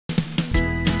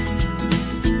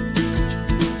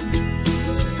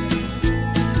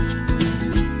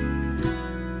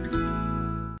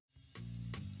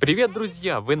Привет,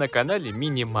 друзья! Вы на канале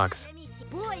MiniMax.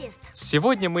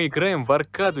 Сегодня мы играем в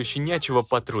аркаду Щенячьего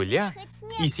патруля,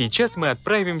 и сейчас мы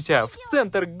отправимся в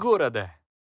центр города.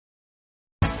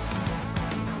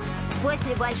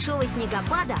 После большого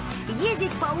снегопада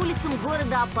ездить по улицам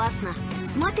города опасно.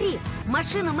 Смотри,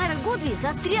 машина мэра Гудви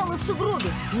застряла в сугробе.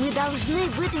 Мы должны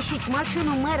вытащить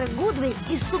машину мэра Гудви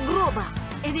из сугроба.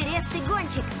 Эверест и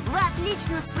Гончик, вы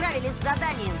отлично справились с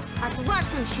заданием.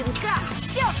 Отважным щенкам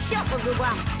все по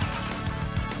зубам.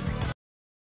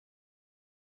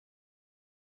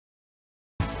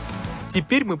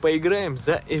 Теперь мы поиграем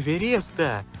за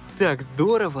Эвереста. Так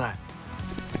здорово!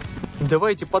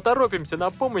 Давайте поторопимся на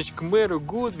помощь к мэру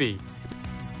Гудви.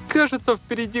 Кажется,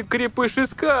 впереди крепыш и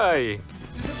Скай.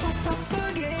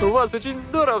 У вас очень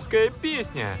здоровская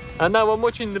песня. Она вам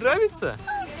очень нравится?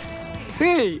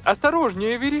 Эй,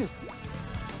 осторожнее, Эверест.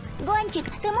 Гончик,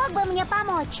 ты мог бы мне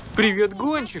помочь? Привет,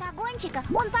 Гончик. Гончика,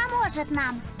 он поможет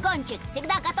нам. Гончик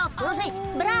всегда готов служить.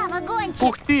 Браво, Гончик.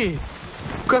 Ух ты!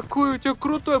 Какое у тебя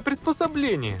крутое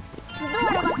приспособление.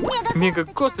 Здорово,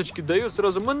 Мега-косточки дают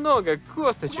сразу много Я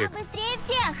косточек. быстрее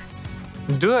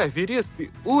всех. Да, Эверест,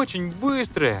 ты очень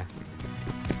быстрая.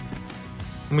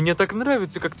 Мне так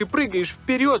нравится, как ты прыгаешь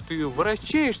вперед и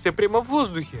вращаешься прямо в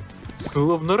воздухе.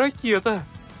 Словно ракета.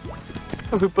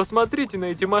 Вы посмотрите на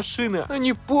эти машины,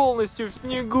 они полностью в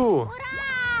снегу.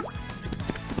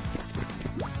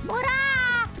 Ура!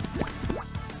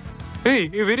 Эй,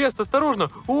 Эверест, осторожно!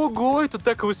 Ого, это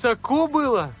так высоко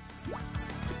было!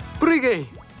 Прыгай!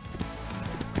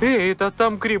 Эй, это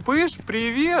там крепыш?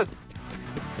 Привет!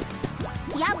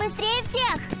 Я быстрее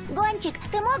всех. Гончик,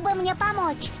 ты мог бы мне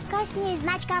помочь? Коснись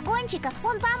значка Гончика,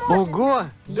 он поможет. Ого!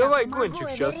 Я Давай, помогу, Гончик,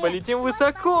 сейчас Эверест. полетим Вот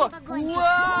высоко! спасибо, Гончик.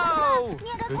 Вау!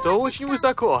 Мега-косточка. Это очень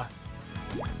высоко!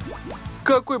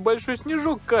 Какой большой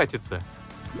снежок катится!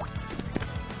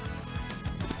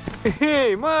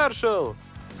 Эй, маршал!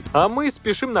 А мы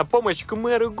спешим на помощь к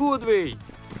мэру Гудви!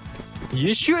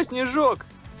 Еще снежок!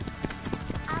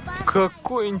 Обожаю.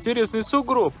 Какой интересный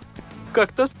сугроб!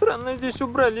 Как-то странно здесь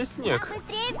убрали Я снег.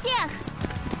 быстрее всех.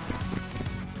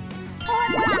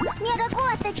 Опа,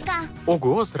 мега-косточка.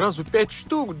 Ого, сразу 5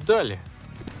 штук дали.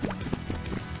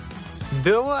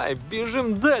 Давай,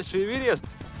 бежим дальше, Эверест.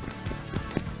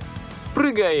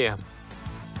 Прыгаем.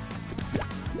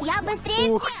 Я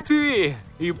быстрее Ух всех. ты!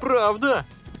 И правда?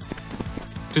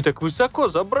 Ты так высоко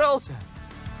забрался.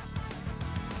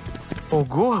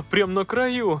 Ого, прям на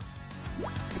краю.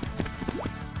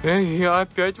 Эй, я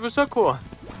опять высоко.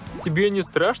 Тебе не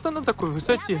страшно на такой Я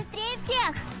высоте? быстрее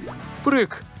всех.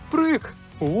 Прыг, прыг.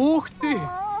 Ух ты!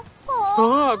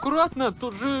 О, Аккуратно,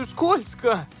 тут же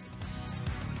скользко.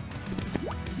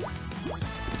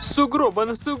 Сугроба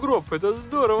на сугроб, это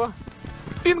здорово.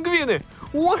 Пингвины!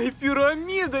 Ой,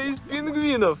 пирамида из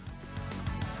пингвинов.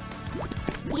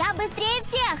 Я быстрее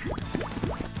всех.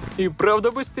 И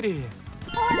правда быстрее.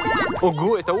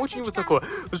 Ого, это очень высоко.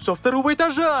 Со второго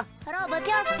этажа.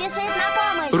 Робопес спешит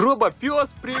на помощь.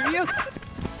 Робопес, привет.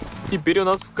 Теперь у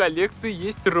нас в коллекции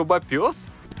есть робопес.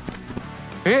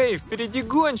 Эй, впереди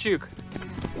Гончик.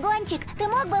 Гончик, ты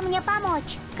мог бы мне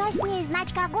помочь? Коснись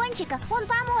значка Гончика, он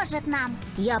поможет нам.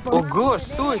 Я помогу. Ого,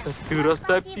 что это? Ты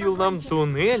растопил нам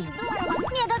туннель? Здорово,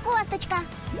 мега-косточка.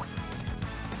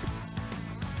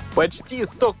 Почти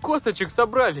 100 косточек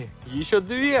собрали. Еще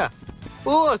 2.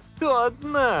 О,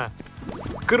 101.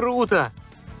 Круто.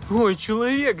 Ой,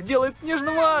 человек делает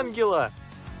снежного ангела.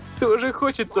 Тоже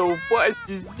хочется упасть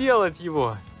и сделать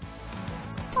его.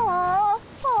 О,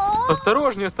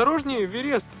 Осторожнее, осторожнее,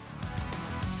 Эверест.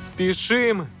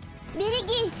 Спешим.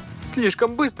 берегись.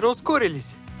 Слишком быстро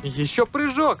ускорились. Еще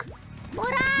прыжок.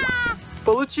 Ура!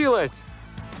 Получилось.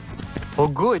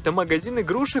 Ого, это магазин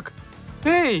игрушек.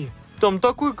 Эй, там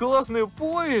такой классный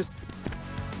поезд.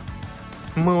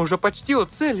 Мы уже почти у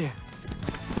цели.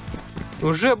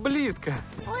 Уже близко.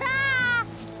 Ура!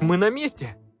 Мы на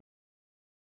месте.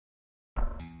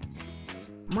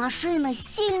 Машина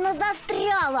сильно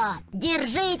застряла.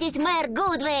 Держитесь, мэр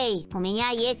Гудви. У меня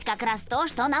есть как раз то,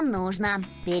 что нам нужно.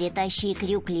 Перетащи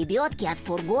крюк лебедки от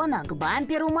фургона к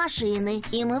бамперу машины,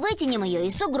 и мы вытянем ее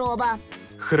из сугроба.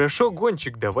 Хорошо,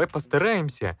 Гончик, давай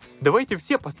постараемся. Давайте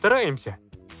все постараемся.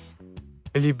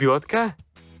 Лебедка.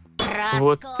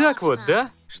 Вот так вот,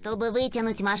 да? Чтобы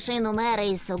вытянуть машину мэра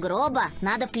из сугроба,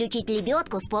 надо включить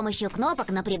лебедку с помощью кнопок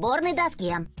на приборной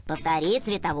доске. Повтори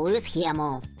цветовую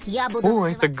схему. Я буду О,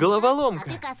 называть это цвета, головоломка.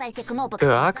 А ты касайся кнопок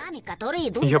Так. с цветами, которые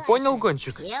идут Я дальше. понял,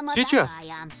 Гончик. Схема Сейчас.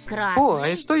 такая. Красный, О,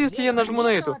 а что, если я нажму на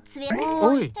не эту? тот цвет.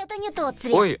 Ой. Это не тот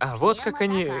цвет. Ой, а вот Схема как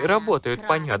они такая. работают,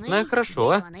 Красный, понятно,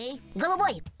 хорошо. зеленый,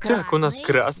 голубой. Так, у нас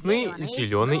красный,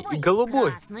 зеленый и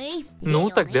голубой. Красный, Ну,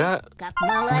 зеленый. тогда Как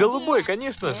молодец. голубой,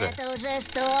 конечно же. Это уже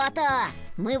что-то.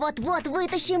 Мы вот-вот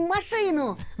вытащим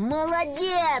машину.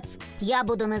 Молодец. Я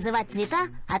буду называть цвета,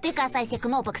 а ты касайся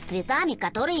кнопок с цветами,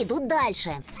 которые идут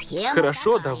дальше. Схема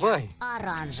Хорошо, такая. давай.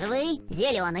 Оранжевый,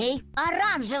 зеленый,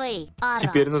 оранжевый.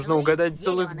 Теперь нужно оранжевый, угадать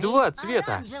целых зеленый, два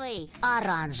цвета. Оранжевый,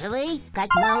 оранжевый,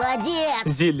 как молодец.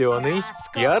 Зеленый и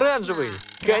Роскошно. оранжевый.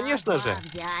 Конечно же.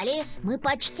 Взяли. Мы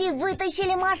почти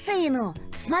вытащили машину.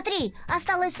 Смотри,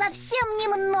 осталось совсем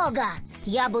немного.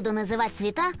 Я буду называть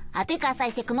цвета, а ты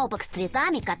касайся кнопок с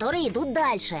цветами, которые идут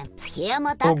дальше.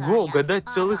 Схема такая. Ого, угадать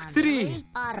целых 3.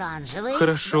 Оранжевый.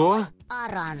 Хорошо.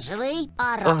 Оранжевый.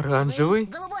 Оранжевый,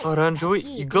 оранжевый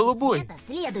Какие и три голубой. цвета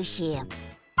следующие?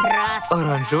 Красный,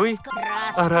 Оранжевый,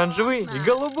 роскошно. оранжевый и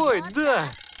голубой, Вот да.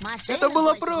 так. Машина Это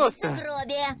было больше не в просто.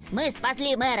 сугробе. Мы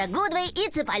спасли мэра Гудвей и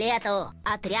Цыполету.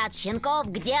 Отряд щенков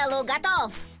к делу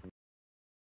готов.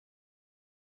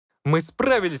 Мы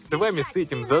справились с вами с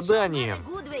этим заданием.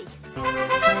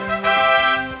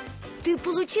 Ты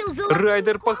получил золотую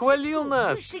Райдер косточку, похвалил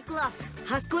нас. Высший класс.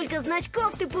 А сколько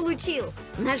значков ты получил?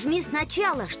 Нажми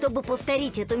сначала, чтобы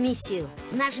повторить эту миссию.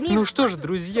 Нажми. Ну на что ж, паузу,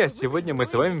 друзья, чтобы сегодня мы выбрать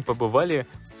с вами плейлист. побывали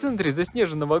в центре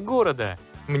заснеженного города.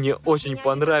 Мне очень Щенячий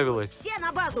понравилось. патруль, все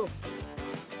на базу.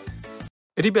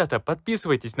 Ребята,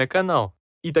 подписывайтесь на канал.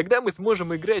 И тогда мы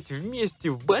сможем играть вместе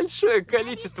в большое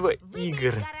количество Выбери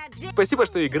игр. гараж, Спасибо,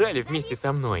 что играли вместе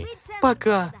со мной. Вы центр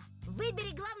Пока. города.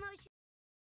 Выбери главного